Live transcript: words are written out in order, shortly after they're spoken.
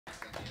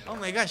Oh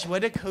my gosh,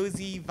 what a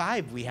cozy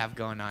vibe we have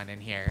going on in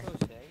here.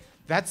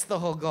 That's the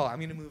whole goal. I'm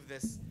gonna move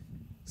this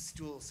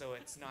stool so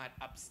it's not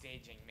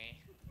upstaging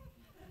me.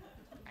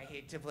 I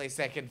hate to play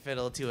second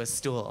fiddle to a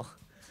stool.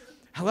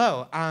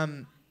 Hello.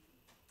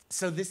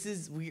 So this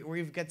is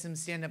we've got some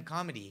stand-up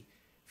comedy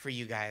for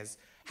you guys.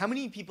 How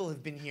many people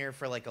have been here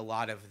for like a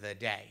lot of the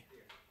day?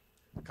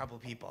 A couple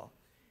people.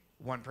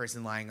 One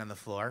person lying on the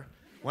floor.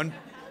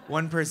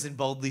 One person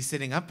boldly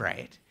sitting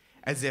upright,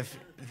 as if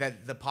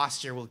that the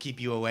posture will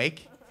keep you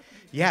awake.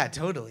 Yeah,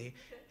 totally.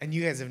 And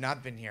you guys have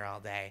not been here all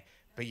day,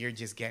 but you're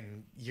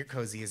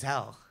cozy as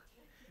hell.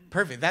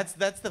 Perfect. That's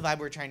the vibe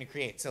we're trying to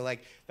create. So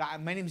like,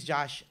 my name's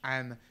Josh.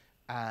 I'm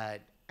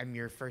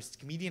your first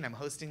comedian. I'm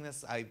hosting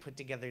this. I put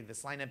together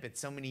this lineup.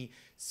 It's so many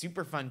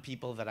super fun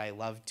people that I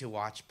love to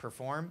watch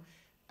perform,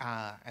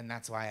 and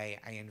that's why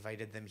I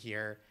invited them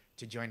here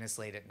to join us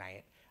late at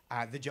night.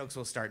 The jokes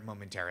will start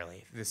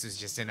momentarily. This is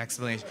just an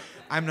explanation.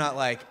 I'm not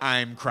like,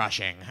 I'm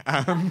crushing.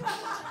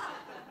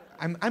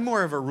 I'm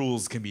more of a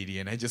rules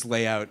comedian. I just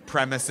lay out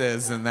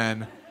premises and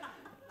then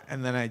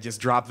I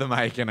just drop the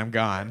mic and I'm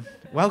gone.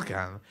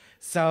 Welcome.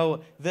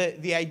 So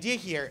the idea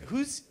here,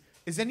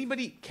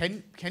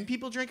 can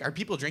people drink? Are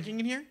people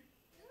drinking in here?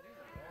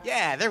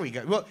 Yeah, there we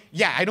go. Well,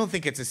 yeah, I don't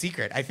think it's a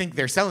secret. I think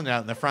they're selling it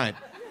out in the front.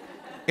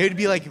 It would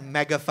be like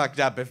mega fucked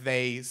up if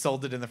they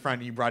sold it in the front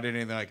and you brought it in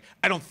and they're like,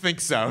 I don't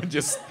think so. And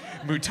just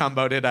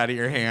mutomboed it out of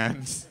your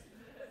hands.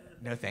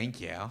 No,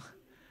 thank you.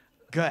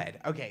 Good.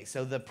 Okay,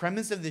 so the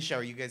premise of the show,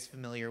 are you guys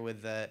familiar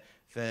with the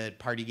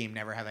party game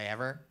Never Have I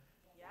Ever?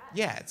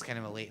 Yeah, it's kind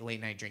of a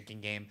late night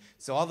drinking game.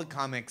 So all the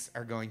comics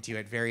are going to,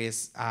 at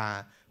various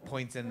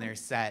points in their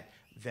set,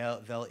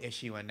 they'll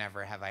issue a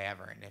Never Have I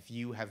Ever. And if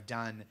you have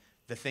done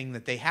the thing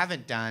that they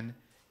haven't done,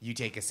 you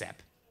take a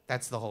sip.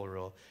 That's the whole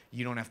rule.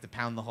 You don't have to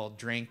pound the whole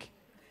drink.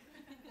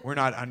 We're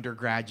not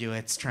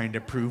undergraduates trying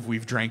to prove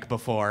we've drank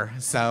before.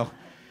 So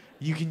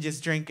you can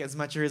just drink as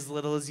much or as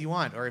little as you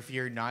want. Or if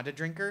you're not a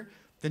drinker,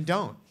 then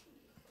don't.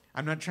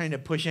 I'm not trying to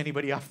push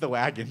anybody off the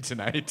wagon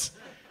tonight.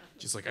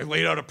 Just like, I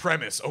laid out a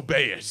premise,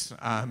 obey it.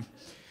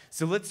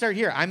 So let's start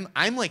here.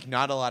 I'm like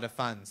not a lot of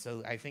fun,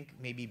 so I think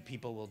maybe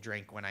people will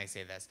drink when I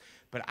say this.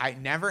 But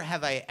never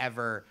have I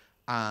ever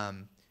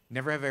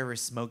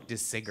smoked a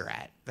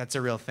cigarette. That's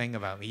a real thing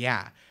about me.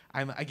 Yeah.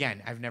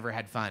 I've never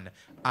had fun.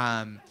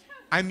 I'm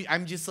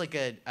just like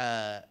I'm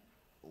a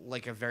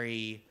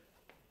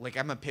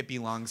Pippi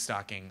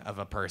Longstocking of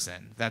a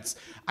person.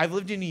 I've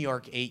lived in New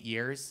York 8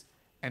 years,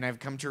 and I've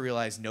come to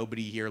realize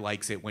nobody here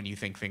likes it when you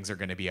think things are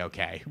going to be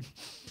okay.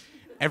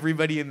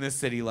 Everybody in this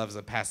city loves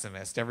a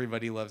pessimist.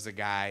 Everybody loves a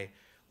guy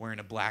wearing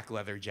a black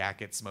leather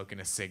jacket,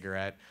 smoking a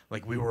cigarette.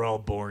 Like, we were all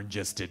born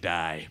just to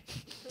die.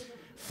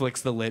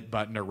 Flicks the lit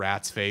button to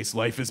Rat's face.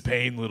 Life is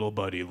pain, little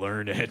buddy.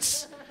 Learn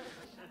it.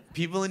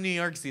 People in New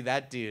York see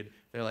that dude.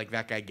 They're like,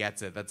 that guy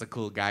gets it. That's a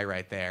cool guy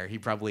right there. He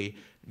probably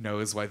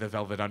knows why the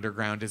Velvet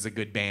Underground is a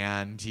good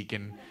band. He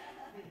can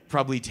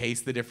probably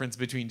taste the difference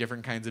between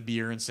different kinds of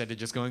beer instead of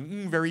just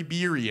going, very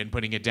beery, and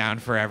putting it down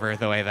forever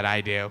the way that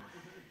I do.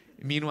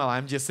 Meanwhile,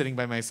 I'm just sitting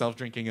by myself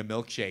drinking a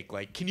milkshake.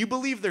 Like, can you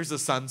believe there's a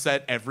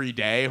sunset every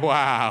day?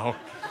 Wow.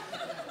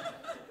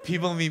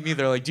 People meet me,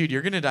 they're like, dude,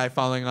 you're going to die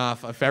falling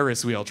off a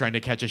Ferris wheel trying to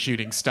catch a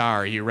shooting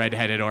star, you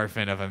redheaded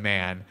orphan of a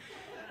man.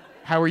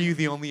 How are you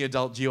the only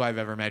adult Jew I've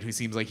ever met who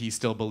seems like he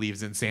still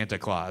believes in Santa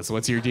Claus?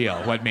 What's your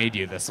deal? What made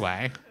you this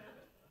way?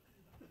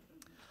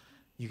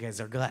 You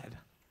guys are good.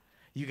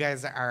 You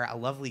guys are a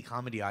lovely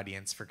comedy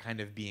audience for kind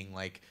of being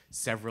like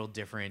several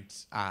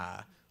different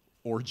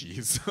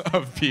orgies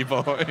of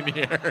people in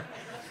here.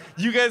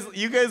 You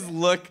guys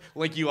look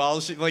like you all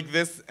should, like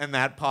this and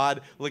that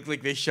pod look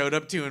like they showed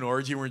up to an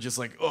orgy and were just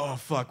like, oh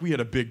fuck, we had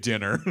a big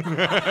dinner.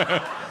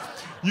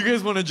 You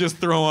guys want to just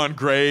throw on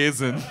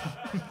Grays, and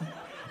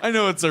I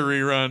know it's a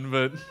rerun,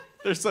 but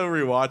they're so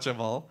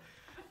rewatchable.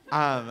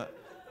 I'm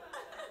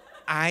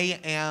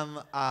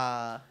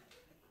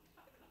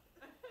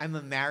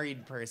a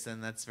married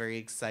person. That's very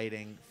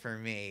exciting for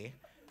me.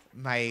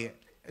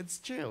 It's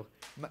true.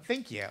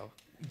 Thank you.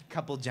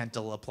 Couple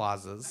gentle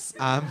applauses.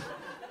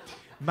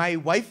 My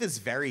wife is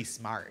very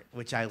smart,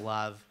 which I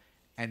love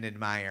and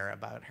admire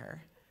about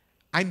her.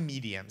 I'm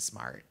medium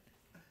smart.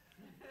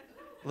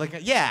 Like,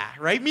 yeah,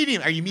 right?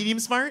 Medium. Are you medium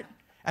smart?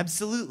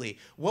 Absolutely.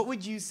 What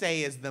would you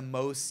say is the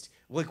most,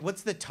 like,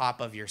 what's the top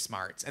of your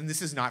smarts? And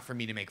this is not for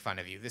me to make fun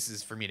of you. This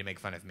is for me to make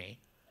fun of me.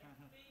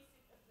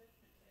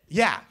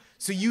 Yeah.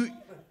 So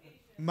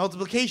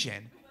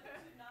multiplication.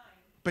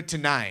 But to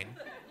 9.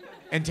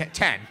 And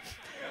 10.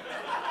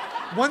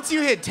 Once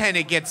you hit 10,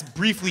 it gets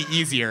briefly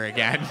easier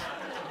again.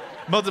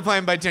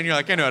 Multiplying by 10, you're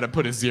like, I know how to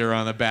put a 0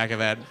 on the back of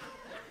that.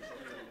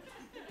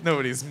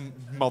 Nobody's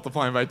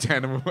multiplying by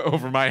 10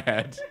 over my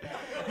head.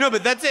 No,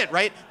 but that's it,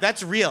 right?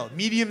 That's real.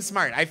 Medium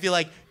smart. I feel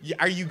like,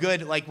 are you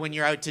good, like, when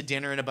you're out to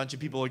dinner and a bunch of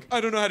people are like,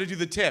 I don't know how to do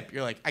the tip.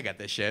 You're like, I got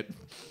this shit.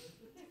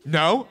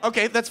 No?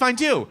 Okay, that's fine,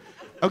 too.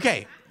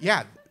 Okay,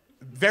 yeah,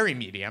 very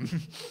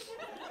medium.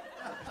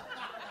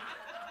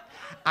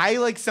 I,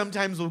 like,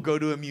 sometimes will go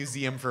to a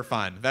museum for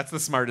fun. That's the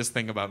smartest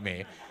thing about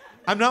me.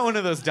 I'm not one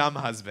of those dumb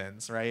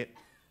husbands, right?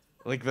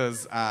 Like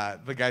those,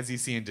 the guys you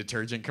see in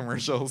detergent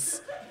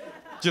commercials.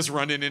 Just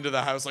running into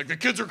the house like, the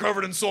kids are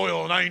covered in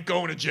soil and I ain't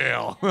going to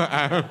jail.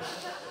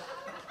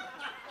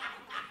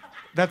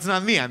 That's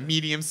not me. I'm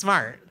medium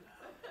smart.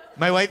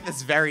 My wife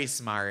is very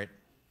smart.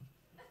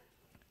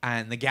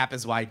 And the gap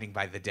is widening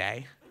by the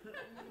day.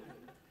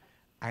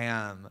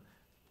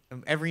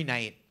 Every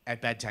night at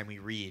bedtime we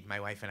read.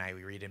 My wife and I,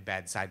 we read in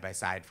bed side by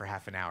side for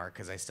half an hour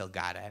because I still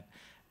got it.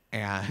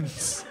 And,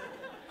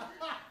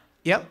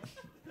 yep.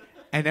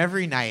 And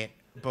every night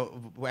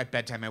at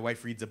bedtime, my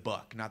wife reads a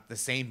book, not the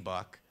same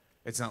book.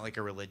 It's not like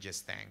a religious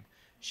thing.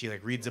 She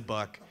like reads a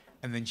book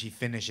and then she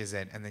finishes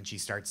it and then she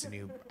starts a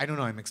new. I don't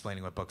know. I'm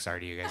explaining what books are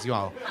to you guys. You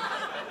all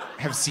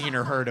have seen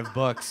or heard of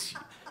books.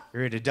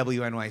 You're at a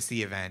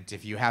WNYC event.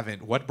 If you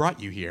haven't, what brought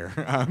you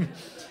here?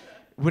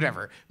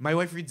 Whatever. My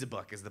wife reads a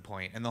book is the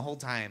point. And the whole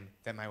time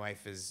that my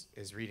wife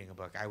is reading a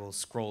book, I will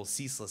scroll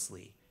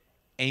ceaselessly,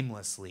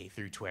 aimlessly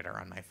through Twitter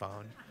on my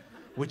phone,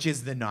 which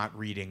is the not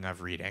reading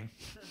of reading.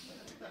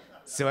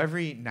 So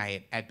every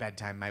night at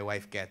bedtime, my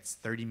wife gets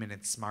 30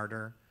 minutes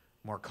smarter,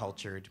 more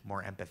cultured,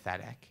 more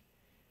empathetic.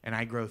 And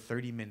I grow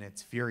 30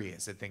 minutes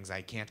furious at things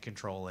I can't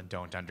control and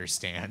don't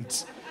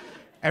understand.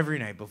 Every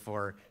night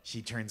before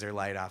she turns her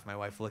light off, my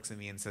wife looks at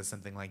me and says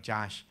something like,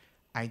 Josh,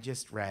 I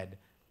just read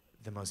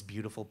the most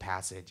beautiful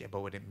passage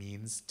about what it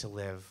means to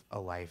live a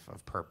life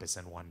of purpose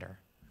and wonder.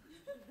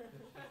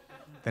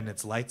 Then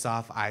it's lights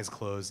off, eyes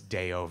closed,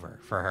 day over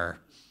for her.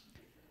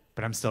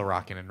 But I'm still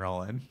rocking and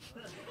rolling.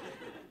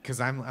 Because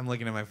I'm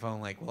looking at my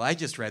phone like, well, I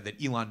just read that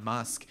Elon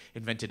Musk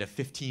invented a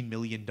 $15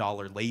 million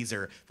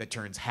laser that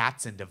turns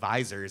hats into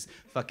visors.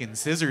 Fucking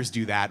scissors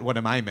do that. What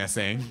am I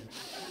missing?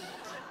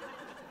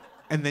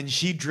 And then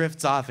she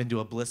drifts off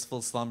into a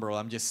blissful slumber while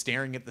I'm just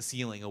staring at the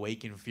ceiling,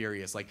 awake and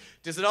furious. Like,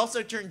 does it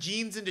also turn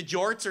jeans into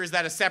jorts, or is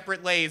that a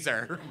separate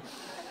laser?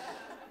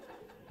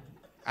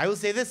 I will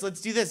say this.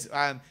 Let's do this.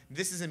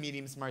 This is a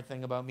medium smart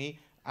thing about me.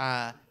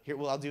 Here,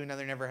 well, I'll do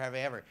another Never Have I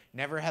Ever.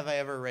 Never have I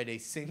ever read a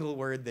single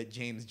word that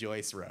James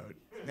Joyce wrote.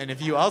 And if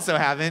you also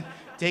haven't,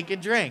 take a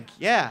drink.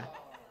 Yeah.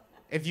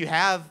 If you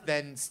have,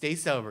 then stay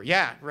sober.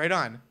 Yeah, right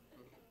on.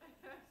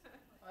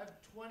 I have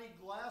 20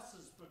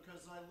 glasses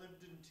because I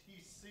lived in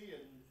TC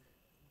and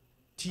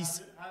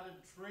had a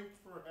drink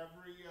for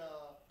every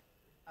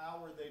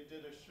hour they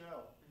did a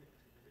show.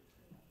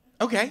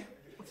 Okay.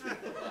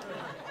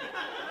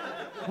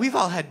 We've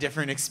all had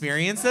different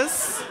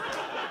experiences.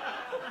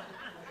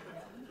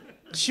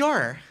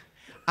 Sure.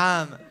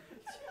 I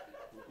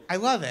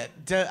love it.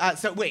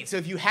 So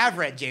if you have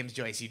read James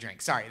Joyce, you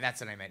drink. Sorry,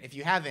 that's what I meant. If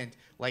you haven't,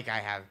 like I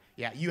have,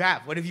 yeah, you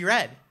have. What have you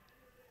read?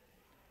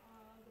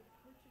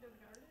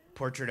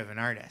 Portrait of an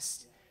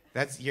Artist.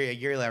 That's you're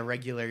a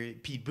regular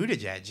Pete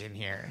Buttigieg in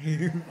here.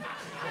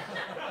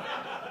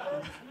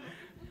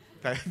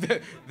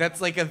 That's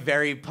like a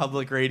very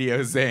public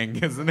radio zing,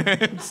 isn't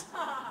it?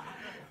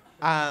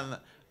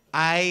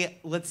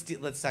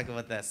 Let's talk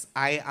about this.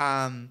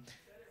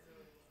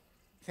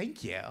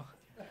 Thank you.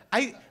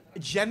 I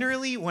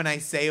generally, when I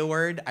say a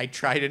word, I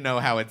try to know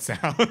how it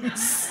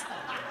sounds.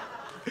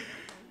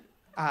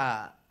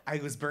 I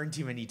was burned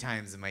too many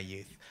times in my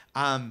youth.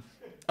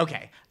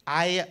 Okay,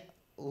 I'm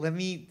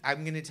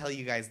gonna tell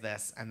you guys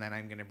this, and then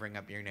I'm gonna bring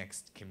up your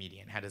next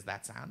comedian. How does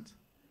that sound?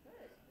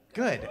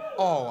 Good.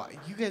 Oh,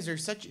 you guys are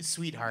such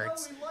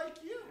sweethearts. No, we like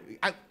you.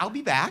 I'll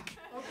be back.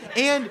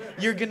 Okay. And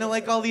you're gonna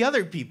like all the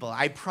other people.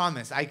 I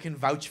promise. I can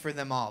vouch for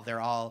them all.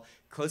 They're all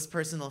close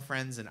personal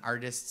friends and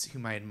artists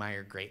whom I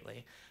admire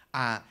greatly.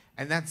 And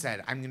that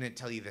said, I'm gonna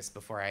tell you this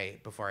before I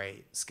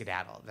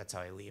skedaddle. That's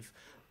how I leave.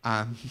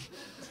 I'm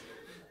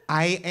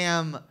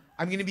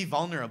gonna be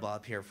vulnerable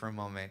up here for a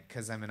moment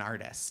because I'm an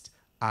artist.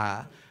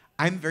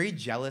 I'm very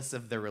jealous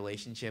of the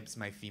relationships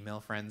my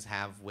female friends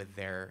have with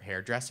their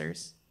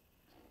hairdressers.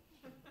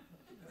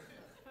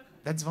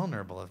 That's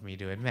vulnerable of me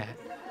to admit.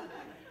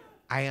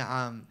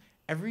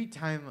 Every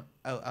time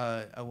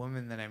a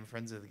woman that I'm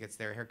friends with gets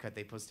their haircut,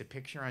 they post a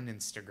picture on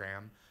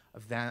Instagram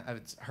of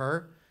it's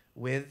her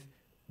with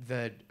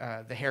the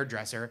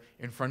hairdresser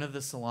in front of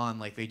the salon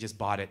like they just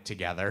bought it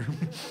together.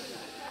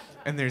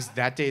 And there's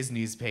that day's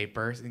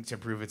newspaper to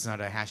prove it's not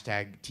a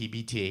hashtag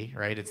TBT,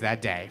 right? It's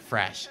that day,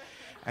 fresh.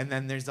 And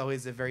then there's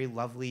always a very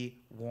lovely,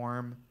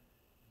 warm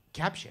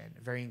caption,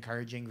 very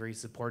encouraging, very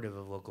supportive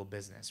of local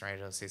business, right?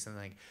 It'll say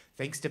something like,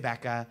 thanks to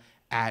Becca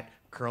at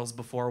Curls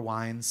Before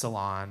Wine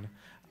Salon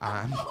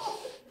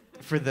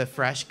for the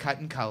fresh cut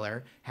and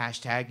color,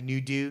 hashtag new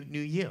do, new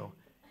you.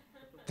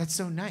 That's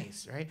so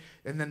nice, right?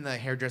 And then the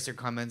hairdresser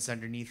comments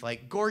underneath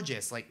like,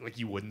 gorgeous, like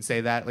you wouldn't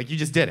say that, like you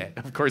just did it.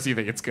 Of course you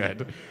think it's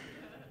good.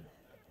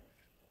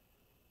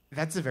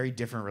 That's a very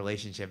different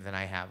relationship than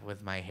I have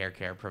with my hair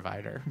care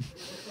provider.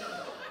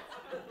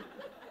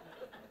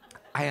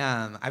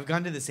 I've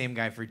gone to the same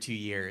guy for 2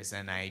 years,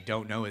 and I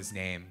don't know his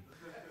name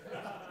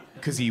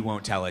because he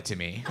won't tell it to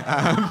me.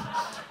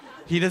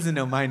 He doesn't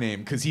know my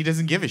name because he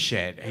doesn't give a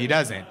shit. He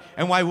doesn't.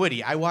 And why would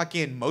he? I walk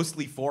in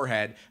mostly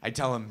forehead. I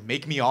tell him,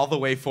 make me all the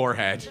way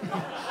forehead.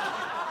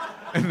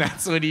 And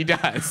that's what he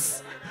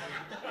does.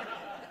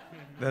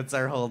 That's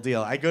our whole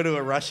deal. I go to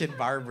a Russian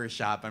barber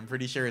shop. I'm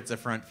pretty sure it's a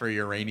front for a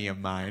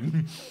uranium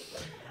mine.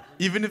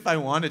 Even if I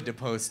wanted to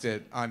post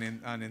it on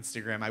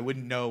Instagram, I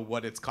wouldn't know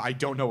what it's called. I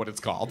don't know what it's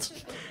called.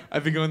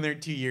 I've been going there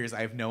 2 years.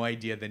 I have no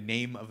idea the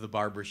name of the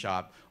barber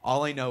shop.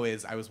 All I know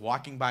is I was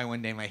walking by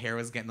one day. My hair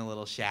was getting a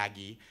little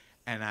shaggy.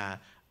 And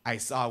I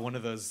saw one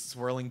of those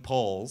swirling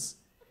poles.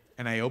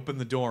 And I opened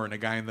the door, and a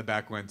guy in the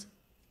back went,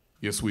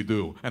 "Yes, we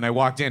do." And I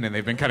walked in, and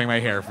they've been cutting my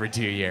hair for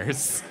 2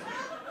 years.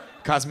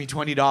 Cost me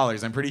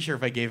 $20. I'm pretty sure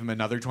if I gave him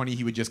another 20,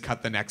 he would just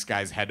cut the next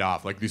guy's head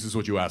off. Like, this is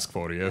what you ask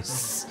for,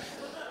 yes?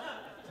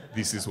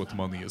 This is what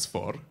money is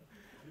for.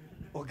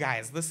 Well,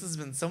 guys, this has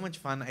been so much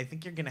fun. I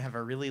think you're going to have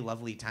a really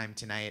lovely time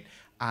tonight.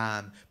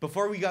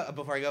 Before I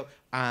go,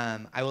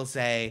 I will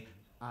say,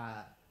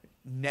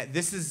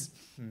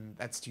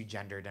 that's too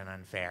gendered and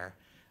unfair.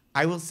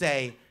 I will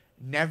say,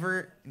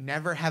 never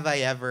have I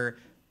ever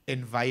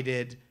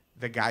invited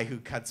the guy who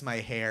cuts my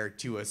hair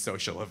to a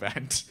social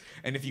event.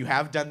 And if you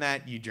have done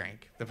that, you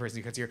drank. The person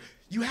who cuts your hair.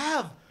 You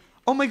have?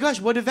 Oh my gosh,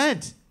 what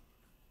event?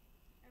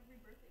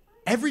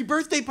 Every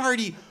birthday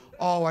party.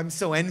 Oh, I'm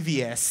so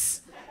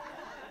envious.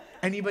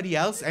 Anybody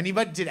else?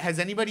 Has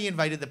anybody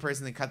invited the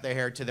person that cut their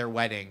hair to their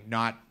wedding,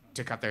 not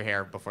to cut their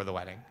hair before the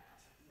wedding?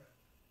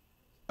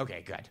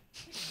 Okay, good.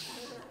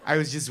 I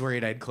was just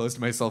worried I'd closed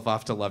myself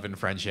off to love and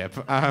friendship.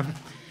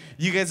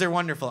 You guys are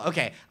wonderful.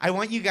 Okay, I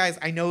want you guys.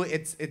 I know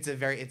it's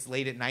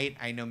late at night.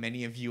 I know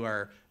many of you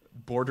are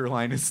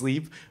borderline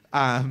asleep,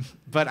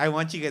 but I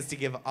want you guys to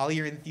give all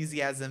your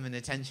enthusiasm and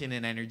attention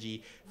and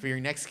energy for your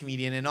next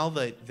comedian. And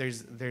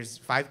there's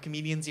 5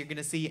 comedians you're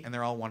gonna see, and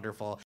they're all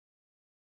wonderful.